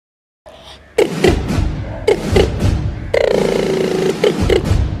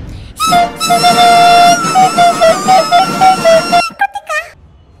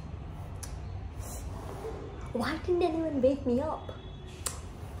Why didn't anyone wake me up?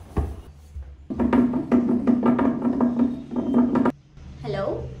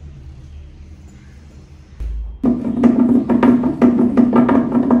 Hello?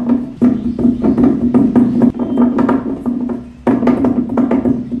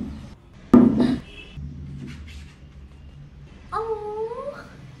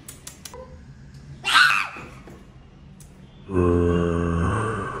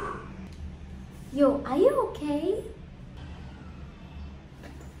 Yo, are you okay?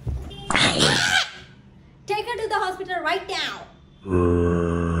 Take her to the hospital right now.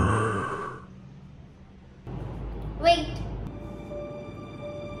 Wait.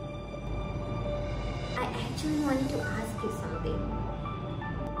 I actually wanted to ask you something.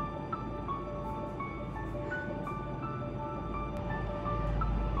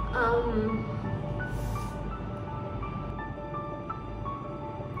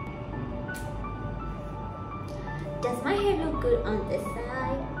 Does my hair look good on this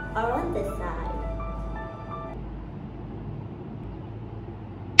side or on this side?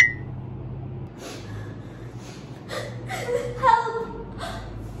 Help!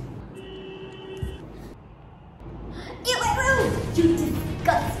 You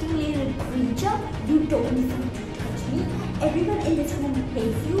disgusting little creature! You don't deserve to touch me. Everyone in this room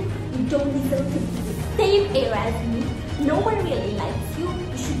hates you. You don't deserve to be the same air as me. No one really likes you.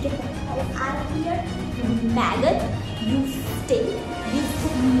 You should get the hell out of here. You maggot. You stink. You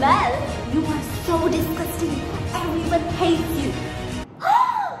smell. You are so disgusting. Everyone hates you.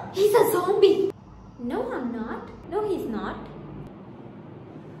 He's a zombie. No, I'm not. No, he's not.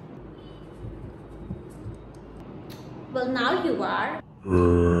 Well, now you are.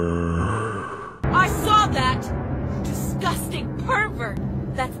 I saw that! Disgusting pervert!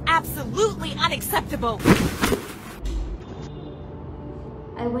 That's absolutely unacceptable!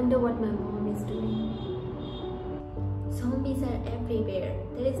 I wonder what my mom is doing. Zombies are everywhere.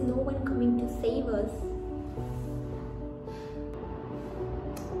 There is no one coming to save us.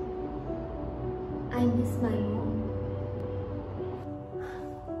 I miss my mom.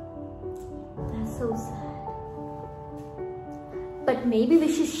 That's so sad. But maybe we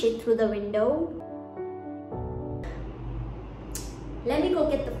should shit through the window. Let me go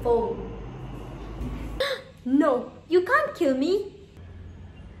get the phone. No, you can't kill me.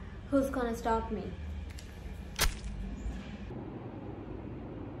 Who's gonna stop me?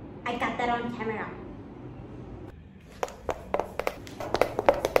 I got that on camera.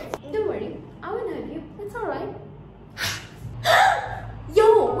 Don't worry, I won't hurt you. It's alright.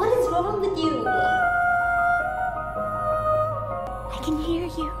 Yo, what is wrong with you? I can hear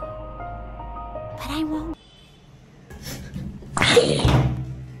you, but I won't.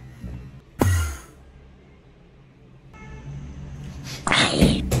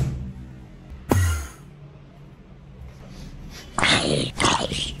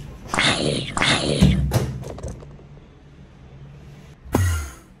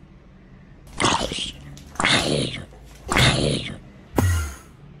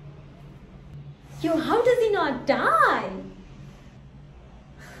 Yo, how does he not die?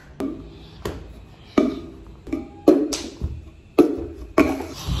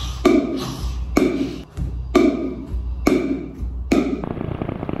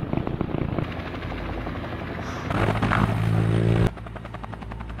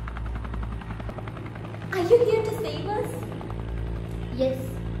 Are you here to save us? Yes,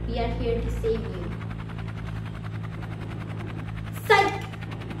 we are here to save you. Psych!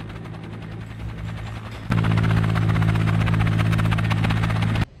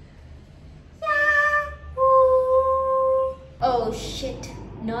 Oh shit,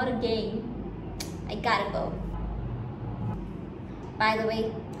 not again. I gotta go. By the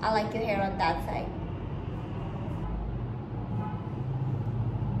way, I like your hair on that side.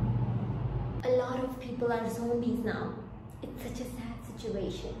 A lot of people are zombies now. It's such a sad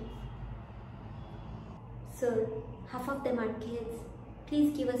situation. Sir, half of them are kids.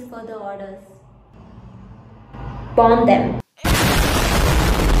 Please give us further orders. Bomb them.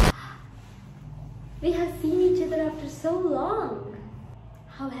 We have seen each other after so long.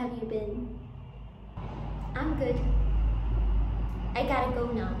 How have you been? I'm good. I gotta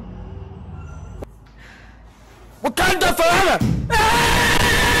go now. Wakanda forever!